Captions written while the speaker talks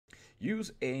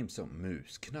Use aim som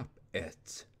mus. Knapp 1.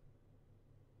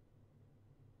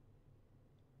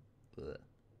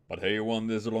 But hey everyone,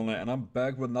 this is Lonely, and I'm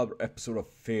back with another episode of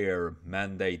F.E.A.R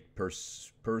Mandate,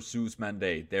 Perseus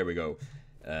Mandate. There we go.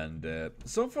 And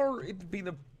so far it's been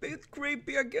a bit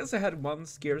creepy. I guess I had one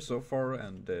scare so far,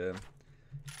 and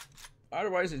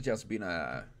otherwise it's just been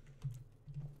a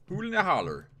hool and a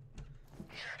holler.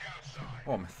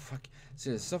 Oh my fuck.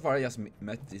 So far I just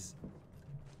met this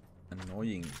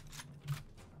annoying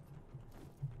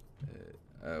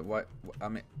what I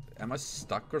mean, am I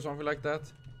stuck or something like that?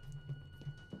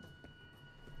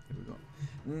 Here we go.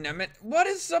 No, man, what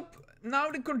is up?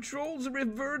 Now the controls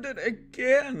reverted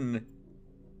again.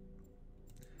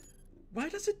 Why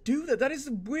does it do that? That is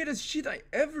the weirdest shit I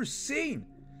ever seen.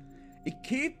 It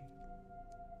keeps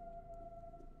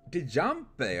the jump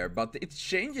there, but it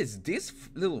changes this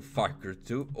little fucker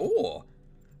to oh.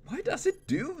 Why does it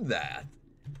do that?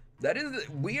 That is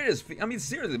the weirdest thing. I mean,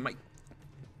 seriously,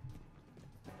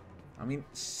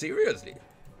 seriously.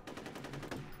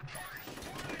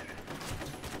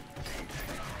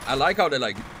 I like how they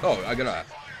like, oh, I gotta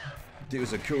do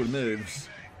some cool moves.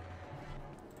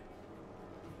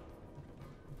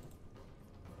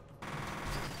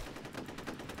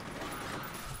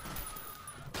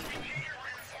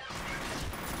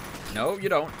 No, you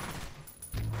don't.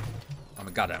 Oh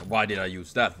my god, why did I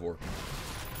use that for?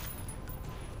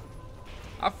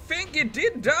 I think it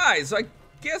did die, so I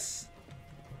guess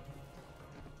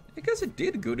it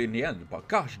did good in the end, but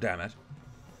gosh damn it.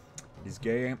 This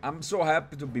game, I'm so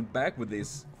happy to be back with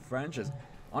this franchise.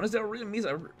 Honestly, I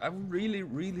really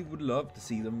would love to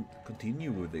see them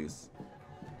continue with this.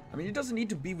 I mean, it doesn't need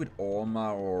to be with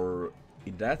Alma or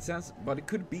in that sense, but it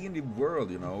could be in the world,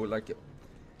 you know, like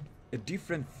a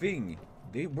different thing.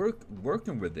 They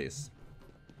working with this.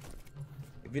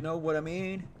 If you know what I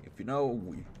mean, if you know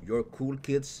your cool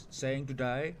kids saying to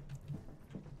die.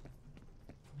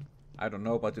 I don't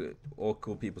know, but all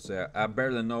cool people say I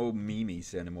barely know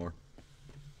memes anymore.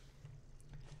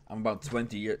 I'm about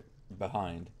 20 years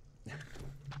behind.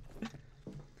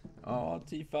 Oh,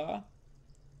 Tifa. Oh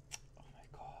my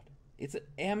god. It's an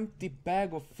empty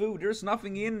bag of food. There's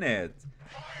nothing in it.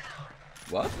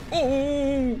 What?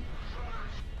 Oh!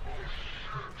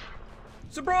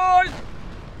 Surprise!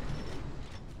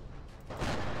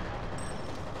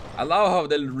 I love how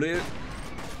they live.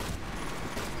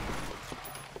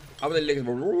 How they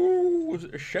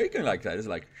like shaking like that. It's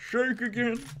like shake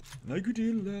again, like you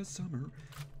did last summer.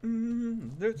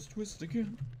 Let's twist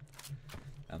again.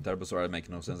 I'm terrible, sorry, I make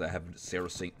no sense. I have zero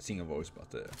singing voice,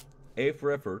 but A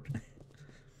for effort.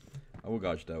 Oh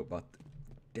gosh, though, but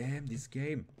damn this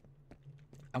game.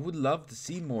 I would love to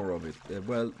see more of it.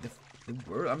 Well, the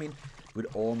word, I mean,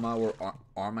 with Alma or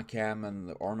Armacam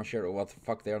and Armashare or what the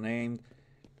fuck they're named.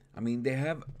 I mean, they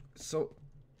have so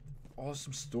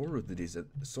awesome story to this,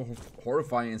 so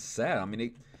horrifying and sad. I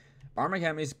mean,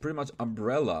 Armacam is pretty much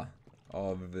umbrella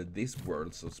of this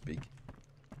world, so to speak.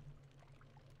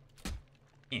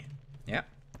 Yeah.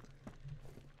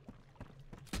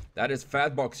 That is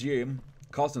Fat Box Jim,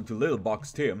 custom to Little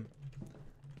Box Tim.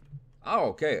 Oh,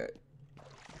 okay.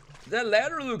 That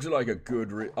ladder looks like a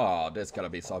good oh, there's gotta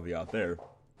be something out there.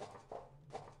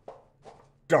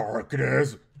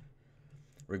 Darkness!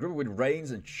 Regroup with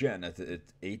Rains and Chen at the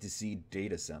ATC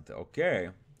data center. Okay,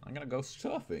 I'm gonna go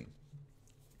surfing.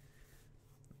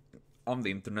 On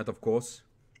the internet, of course.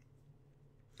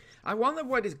 I wonder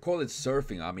why they call it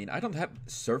surfing. I mean, I don't have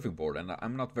surfing board, and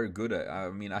I'm not very good at. I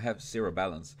mean, I have zero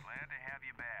balance. Glad to have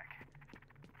you back.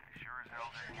 I sure as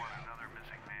hell didn't want another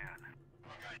missing man.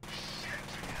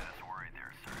 Yeah, that's worried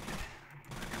there, Sergeant.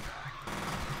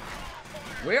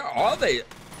 Where are they?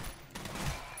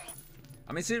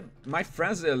 I mean, see, my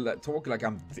friends talk like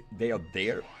they are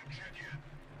there.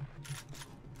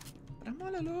 But I'm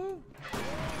all alone.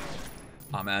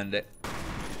 Oh man,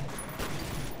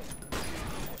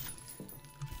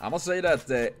 I must say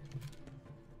that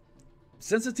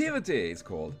sensitivity is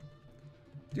called.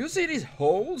 Do you see these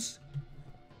holes?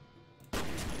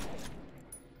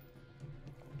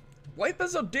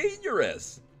 Weapons are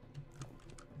dangerous,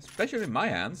 especially in my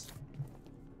hands.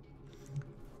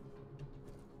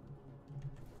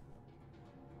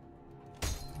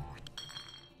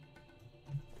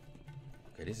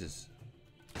 Okay, this is.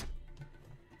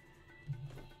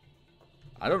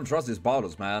 I don't trust these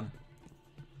bottles, man.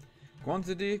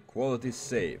 Quantity, quality,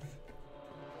 safe.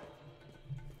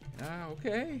 Ah,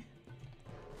 okay.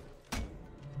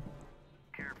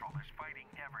 Careful, there's fighting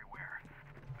everywhere.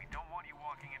 We don't want you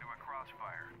walking into a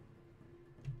crossfire.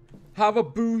 Have a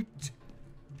boot.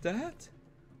 That?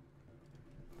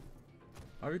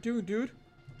 How are you doing, dude?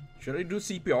 Should I do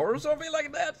CPR or something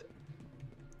like that?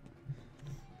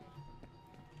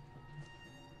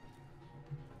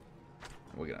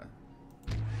 we're gonna...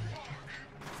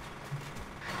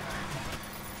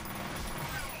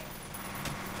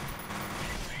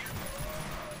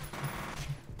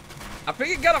 I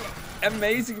think it's kind of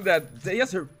amazing that they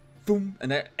just heard boom,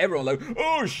 and then everyone like,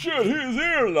 oh shit, he's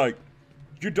here! Like,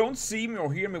 you don't see me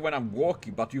or hear me when I'm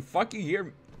walking, but you fucking hear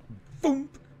me. Boom!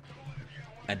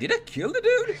 And did I kill the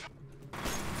dude?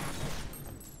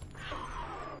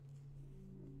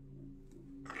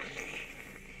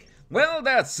 Well,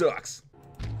 that sucks.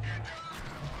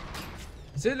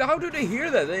 So how do they hear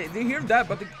that? They hear that,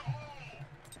 but they...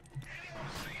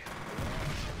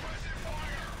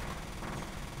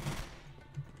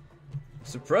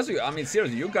 Surprising. I mean,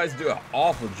 seriously, you guys do an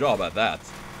awful job at that.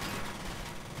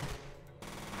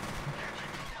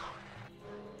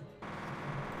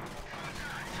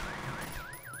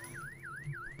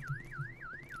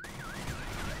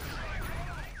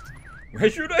 Where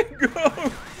should I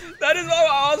go? That is all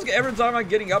I ask every time I'm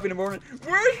getting up in the morning.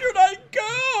 Where should I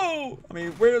go? I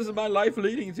mean, where is my life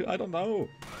leading to? I don't know.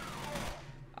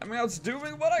 I mean, I was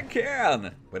doing what I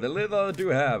can with the little I do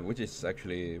have, which is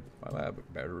actually well,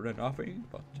 better than nothing,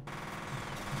 but...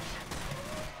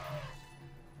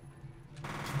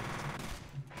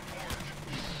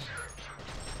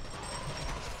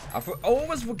 I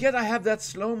always forget I have that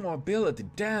slow-mo ability.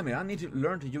 Damn it, I need to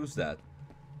learn to use that.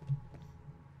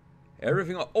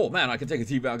 Everything... Oh man, I can take a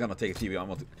TV. I'm gonna take a TV.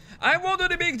 I want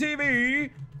the big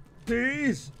TV!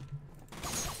 Please!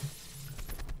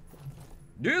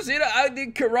 Do you see that? I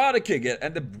did karate kick it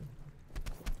and the...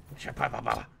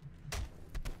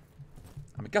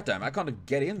 I mean, goddamn, I can't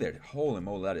get in there. Holy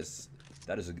moly,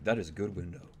 that is a good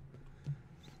window.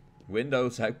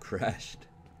 Windows have crashed.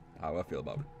 How I feel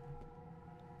about it.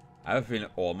 I have a feeling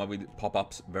all my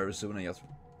pop-ups very soon and just...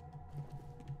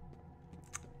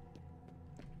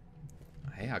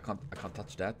 Hey, I can't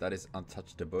touch that. That is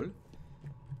untouchable.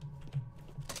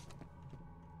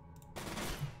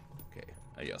 Okay,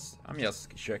 I'm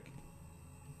just check.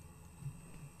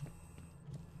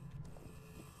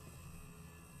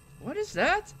 What is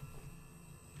that?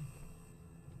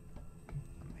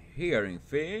 I'm hearing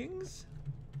things.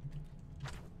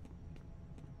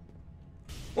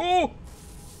 Oh!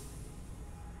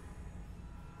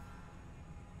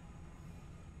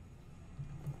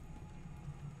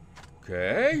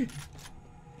 Okay.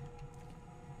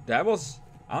 That was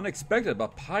unexpected,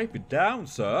 but pipe it down,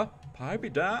 sir. Pipe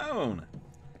it down.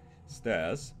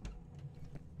 Stairs.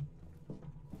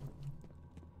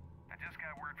 I just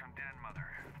got word from Den Mother.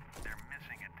 They're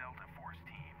missing a Delta Force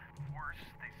team. Worse,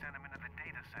 they sent them into the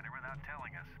data center without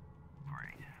telling us.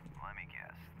 Great. Let me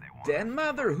guess. They want Den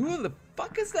Mother? Who the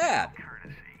fuck is that?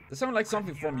 courtesy. That sounds like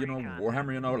something from, you know,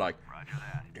 Warhammer, you know, like... Roger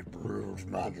that. The Brood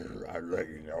Mother are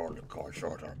laying on the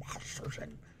consort of masters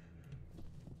and...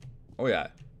 Oh yeah.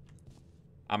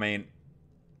 I mean...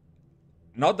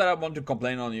 Not that I want to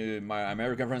complain on you, my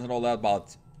American friends and all that,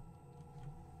 but...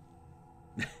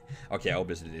 Okay,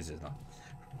 obviously this is not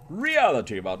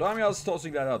reality, but I'm just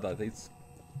tossing that out, that it's...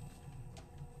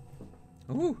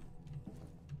 Ooh.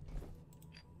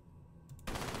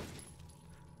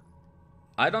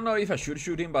 I don't know if I should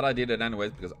shoot him, but I did it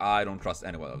anyways, because I don't trust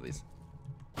any one of these.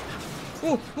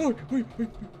 Oh, oh, oh, oh, oh.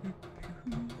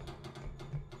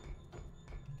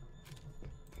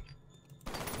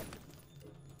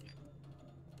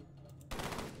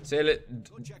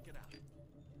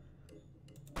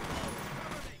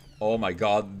 Oh my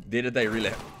god, didn't they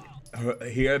really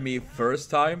hear me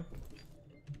first time?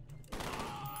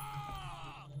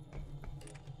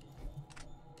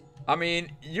 I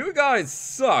mean, you guys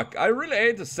suck. I really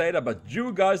hate to say that, but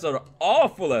you guys are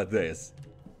awful at this.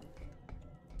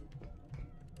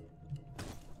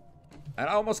 And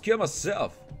I almost killed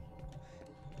myself.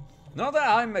 Not that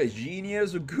I'm a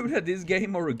genius or good at this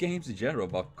game or games in general,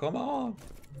 but come on.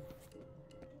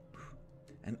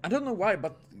 And I don't know why,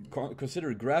 but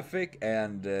consider graphic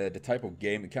and the type of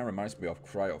game, it kind of reminds me of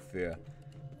Cry of Fear.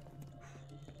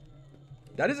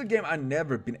 That is a game I've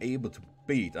never been able to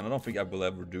beat, and I don't think I will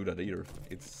ever do that either.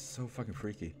 It's so fucking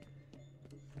freaky.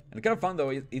 And it's kind of fun though,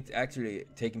 it's actually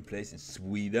taking place in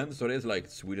Sweden, so there's like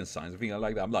Sweden signs, something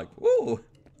like that. I'm like, ooh,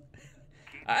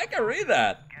 I can read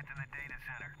that. Get to the data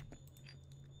center.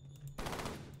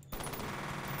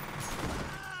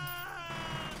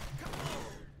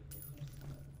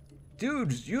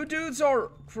 Dudes, you dudes are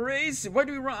crazy. Why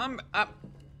do you run?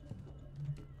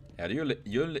 Yeah,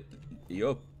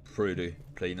 you're pretty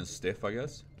plain and stiff, I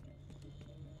guess.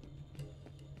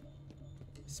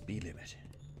 Speed limit.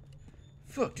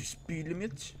 Fuck the speed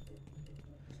limit.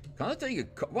 Can't I take a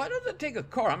car? Why don't I take a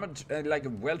car? I'm like a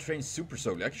well-trained super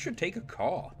soldier. I should take a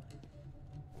car.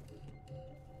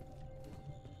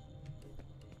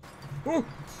 Oh!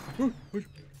 Oh! Oh.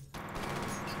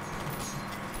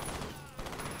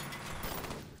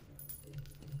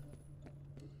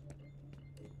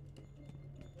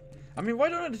 I mean, why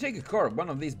don't I take a car? One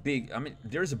of these big... I mean,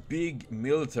 there's a big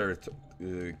military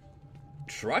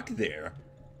truck there.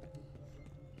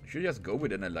 I should just go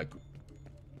with it and, like,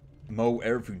 mow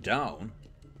everything down.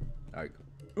 Like...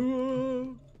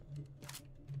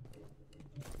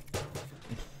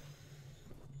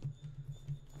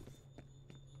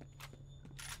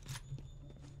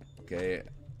 Okay.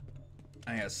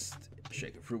 I just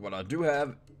shake it through what I do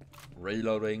have.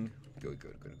 Reloading. Good,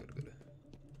 good, good, good, good.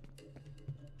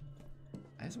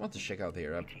 I just want to check out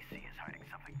here. TC is hiding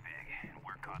something big, and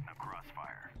we're caught in a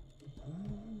crossfire.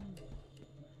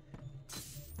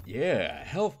 Yeah,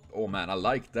 health. Oh man, I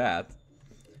like that.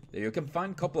 You can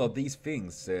find a couple of these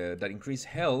things that increase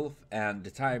health and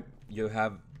the time you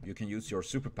can use your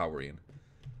superpower in.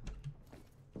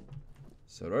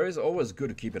 So there is always good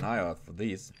to keep an eye out for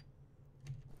these.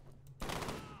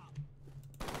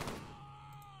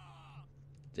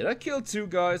 Did I kill 2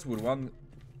 guys with 1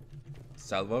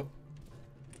 salvo?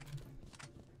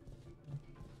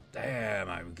 Damn,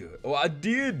 I'm good. Oh, I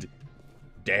did!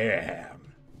 Damn.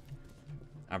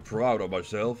 I'm proud of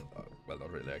myself. Well,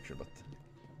 not really, actually, but...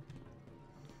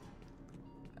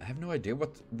 I have no idea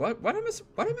what am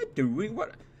I doing?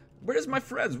 Where is my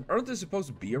friends? Aren't they supposed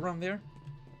to be around there?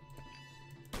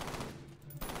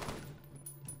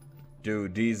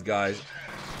 Dude, these guys...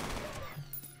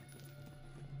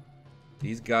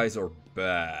 These guys are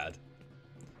bad.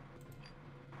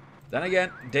 Then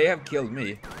again, they have killed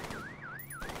me.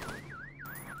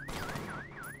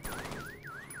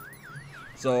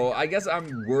 So, I guess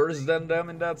I'm worse than them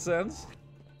in that sense.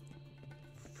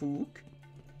 Fook.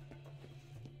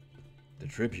 The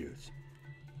tributes.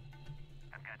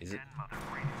 Is it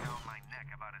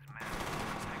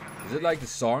like the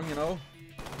song, you know?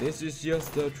 This is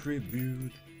just a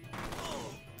tribute.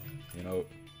 You know.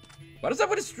 What is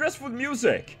up with the stressful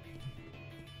music?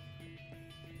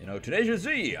 You know, today you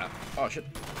see. Oh shit.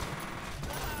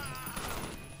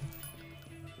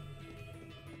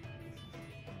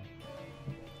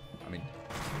 I mean.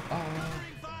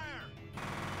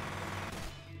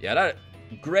 Yeah, that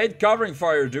great covering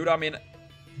fire, dude. I mean,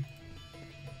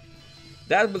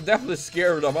 that will definitely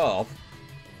scare them off.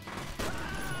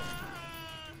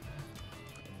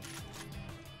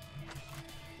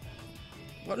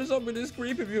 What is up with this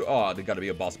creepy view? Oh, there gotta be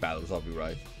a boss battle, so I'll be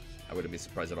right. I wouldn't be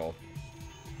surprised at all.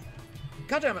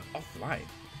 God damn it, offline.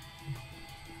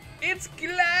 It's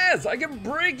glass! I can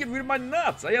break it with my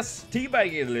nuts! I just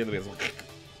teabag it a little bit. Remember,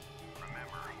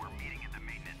 we're meeting at the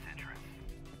maintenance entrance.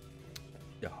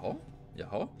 Jaha,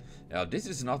 jaha. Yeah, this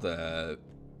is not a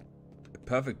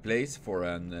perfect place for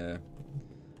an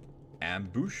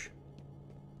ambush.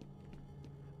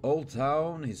 Old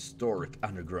town, historic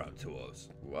underground tours.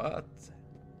 What?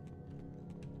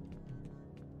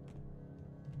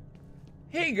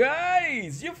 Hey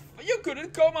guys, you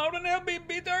couldn't come out and help me a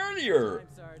bit earlier. Fine,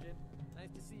 Sergeant. Nice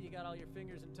to see you got all your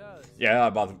fingers and toes. Yeah,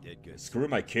 but screw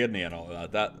my kidney and all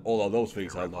that. All of those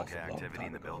things I lost a long Activity time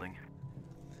in the ago. building.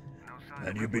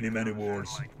 And you've been in many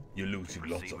wars. You're losing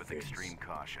lots of with things. extreme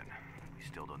caution. We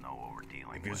still don't know what we're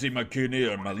dealing If you with. see my kidney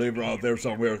or my liver out there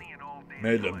somewhere,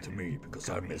 mail them to me because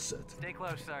I miss it. Stay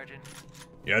close, Sergeant.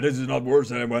 Yeah, this is not worse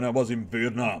than when I was in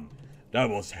Vietnam. That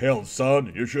was hell,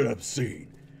 son. You should have seen.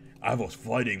 I was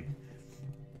fighting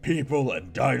people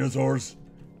and dinosaurs.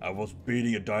 I was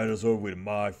beating a dinosaur with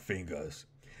my fingers.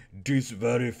 This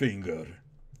very finger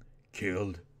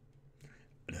killed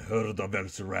a herd of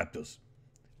velociraptors.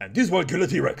 And this one killed a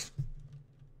T-Rex.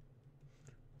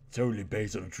 Totally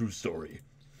based on a true story.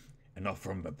 And not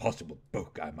from a possible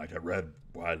book I might have read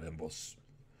while I was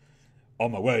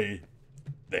on my way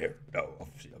there. No,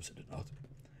 obviously not.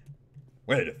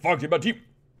 Where the fuck did my team?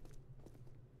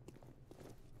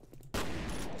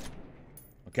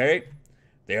 Okay,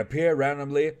 they appear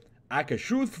randomly. I can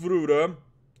shoot through them.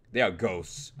 They are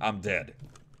ghosts. I'm dead.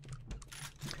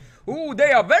 Ooh,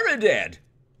 they are very dead.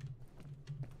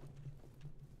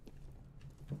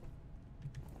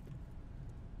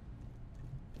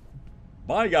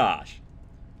 My gosh.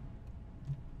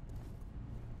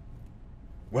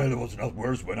 Well, it was not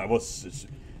worse when I was...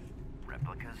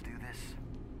 Replicas do this?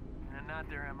 And not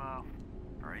their MO.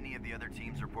 Are any of the other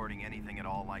teams reporting anything at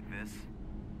all like this?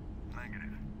 Negative.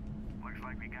 Looks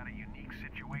like we got a unique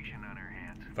situation on our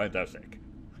hands. Fantastic.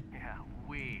 Yeah,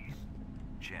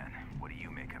 Jen, what do you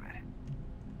make of it?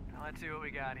 Now let's see what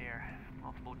we got here.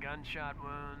 Multiple gunshot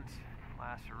wounds,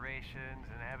 lacerations,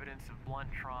 and evidence of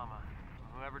blunt trauma.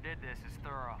 Whoever did this is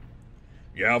thorough.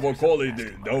 Yeah, we'll call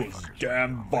it those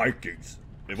damn Vikings.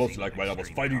 It was like when I was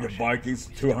fighting the Vikings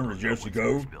 200 years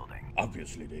ago.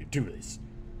 Obviously they do this.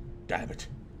 Damn it.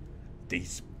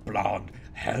 These blonde,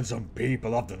 handsome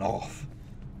people of the north.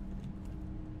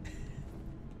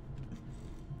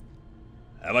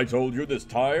 Have I told you this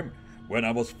time when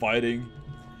I was fighting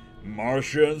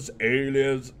Martians,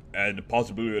 aliens, and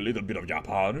possibly a little bit of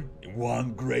Japan in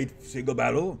one great single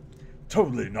battle?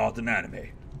 Totally not an anime.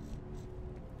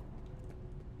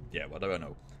 Yeah, what do I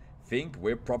know? Think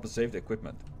we're proper safety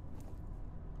equipment.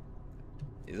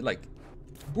 Is it like...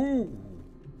 Ooh!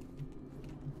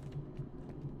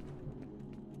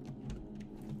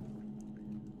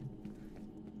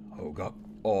 Oh god.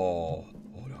 Oh.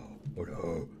 Oh no. Oh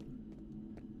no.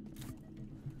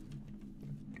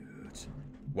 Good.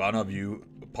 One of you,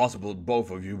 possible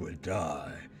both of you, will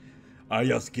die. I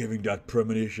just giving that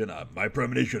premonition up. My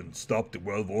premonition stopped the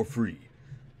World War III.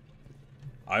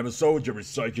 I'm a soldier with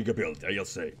psychic ability, I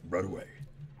just say. Right away.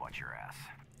 Watch your ass.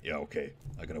 Yeah, okay.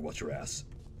 I gotta watch your ass.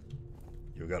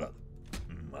 You gotta...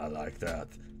 I like that.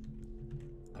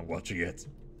 I'm watching it.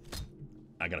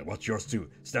 I gotta watch yours too.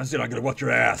 Stand still, I gotta watch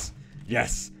your ass.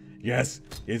 Yes, yes,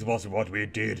 it was what we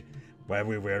did when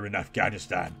we were in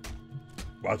Afghanistan.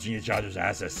 Watching each other's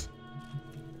asses.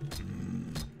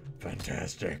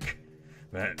 Fantastic.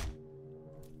 Man.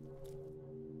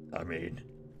 I mean...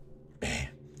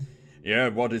 yeah,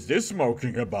 what is this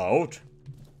smoking about?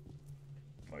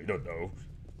 I don't know.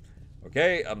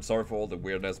 Okay, I'm sorry for all the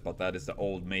weirdness, but that is the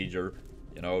old major.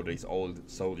 You know, these old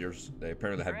soldiers. They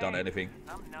apparently have done anything.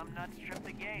 Some numbnuts tripped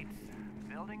the gates.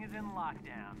 Building is in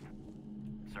lockdown.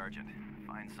 Sergeant,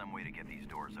 find some way to get these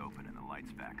doors open and the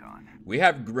lights back on. We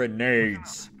have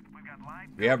grenades.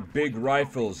 We have big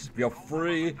rifles. We are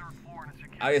free.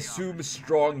 I assume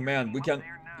strong men. We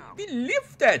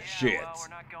lift that shit. Well, we're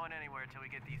not going anywhere until we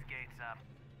get these gates up.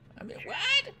 I mean, what?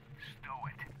 Stow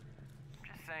it.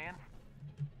 Just saying.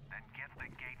 Then get the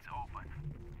gates open.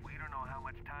 We don't know how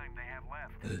much time they have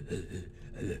left.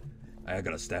 I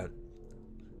gotta stand.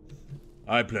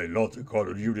 I play lots of Call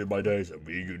of Duty in my days, and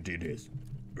we did this.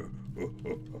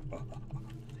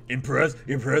 Impress.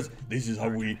 This is how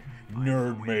we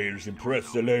nerd males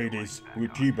impress the ladies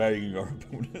with teabagging our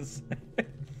opponents.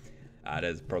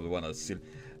 That's probably one of the silly.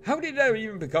 How did that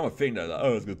even become a thing that,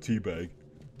 oh, it's gonna teabag?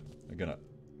 I'm gonna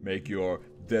make your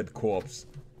dead corpse.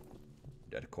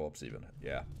 Dead corpse even,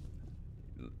 yeah.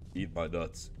 Eat my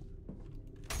nuts.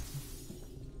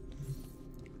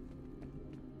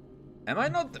 Am I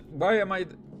not, why am I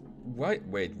the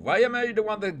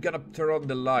one that's gonna turn on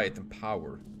the light and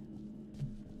power?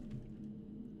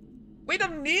 We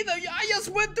don't need a, I just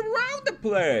went around the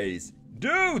place!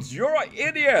 Dudes, you're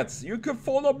idiots! You can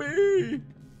follow me!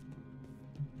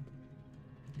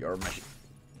 You're a machine.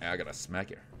 I gotta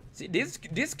smack you. See, this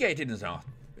gate is not,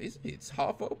 it's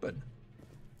half open.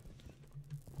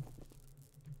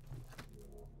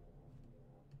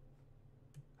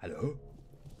 Hello?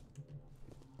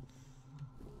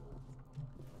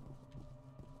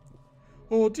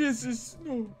 Oh, this is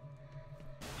no.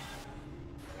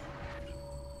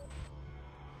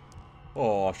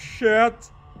 Oh shit!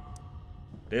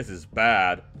 This is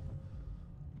bad.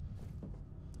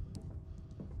 Oh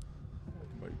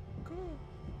my god!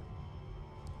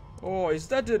 Oh, is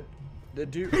that the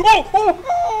dude? Oh!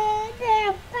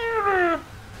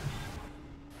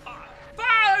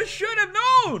 I should have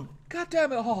known! God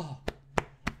damn it! Oh.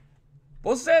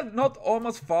 Was that not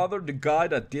Alma's father, the guy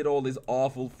that did all these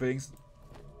awful things?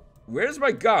 Where's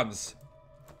my guns?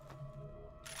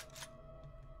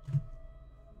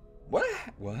 What?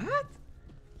 What?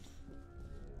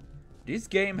 This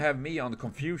game have me on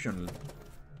confusion.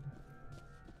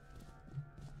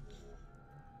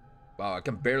 Wow, I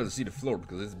can barely see the floor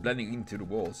because it's blending into the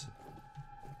walls.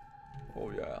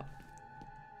 Oh yeah.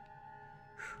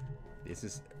 This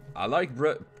is... I like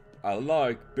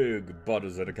big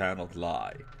butters that I cannot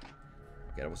lie.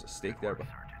 Okay, there was a stick there, but...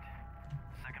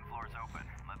 Second floor's open.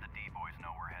 Let the D-boys know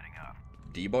we're heading up.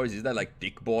 D-boys? Is that like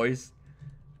dick boys?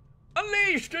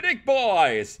 Unleash the dick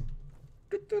boys!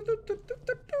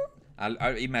 I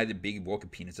imagine big walking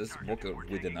penises walking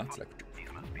with the nuts like...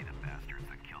 These must be the bastards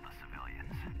that killed the civilians.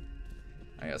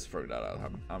 I just figured that out.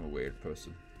 I'm a weird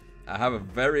person. I have a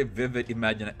very vivid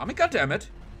imagination. I mean, goddammit!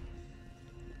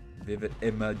 Vivid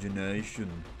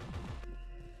imagination.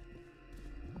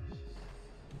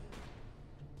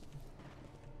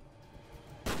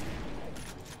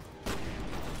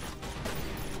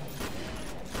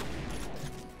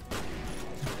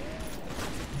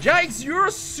 Yikes,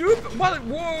 you're super. What?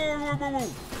 Whoa.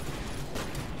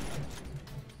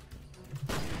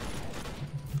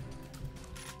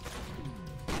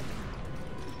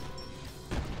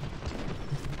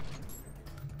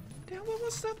 Damn, what was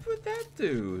was up with that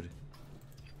dude?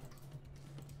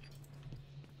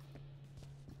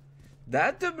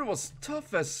 That dude was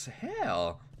tough as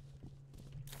hell.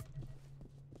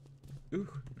 Ooh,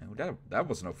 no, that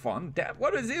was no fun.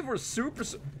 What is it for super?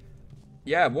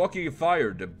 Yeah, walking in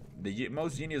fire, the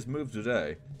most genius move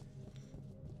today.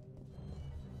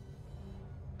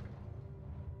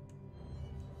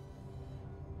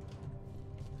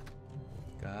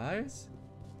 Guys?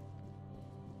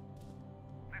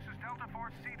 This is Delta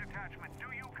Force C detachment. Do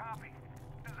you copy?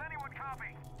 Does anyone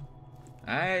copy?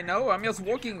 I know, I'm just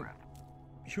walking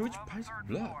huge We're on the piles third of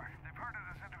blood. floor. They've herded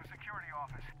us into a security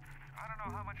office. I don't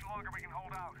know how much longer we can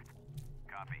hold out.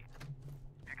 Copy.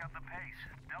 Pick up the pace.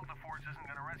 Delta Force isn't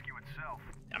gonna rescue itself.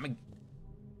 I mean,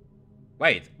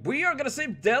 wait, we are gonna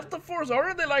save Delta Force?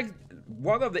 Aren't they like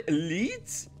one of the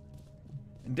elites?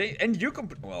 And you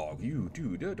well, you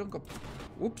do, don't go.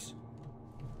 Whoops.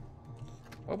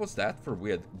 What was that for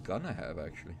weird gun I have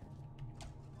actually?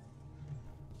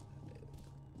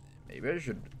 Maybe I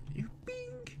should. You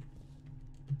bing.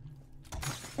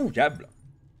 Oh, jävlar.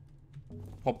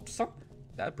 Hoppsan.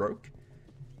 That broke.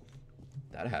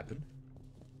 That happened.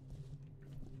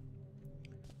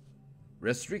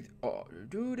 Restrict. Oh,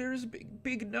 dude, there's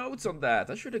big notes on that.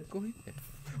 I should have gone in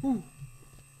there. Ooh.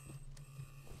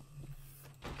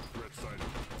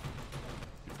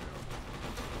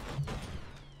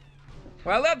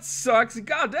 Well, that sucks.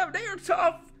 God damn, they are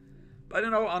tough. But you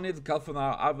know, I need to cut for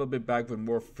now. I will be back with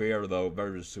more F.E.A.R though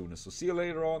very soon. So see you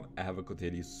later on. Have a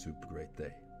continued super great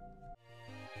day.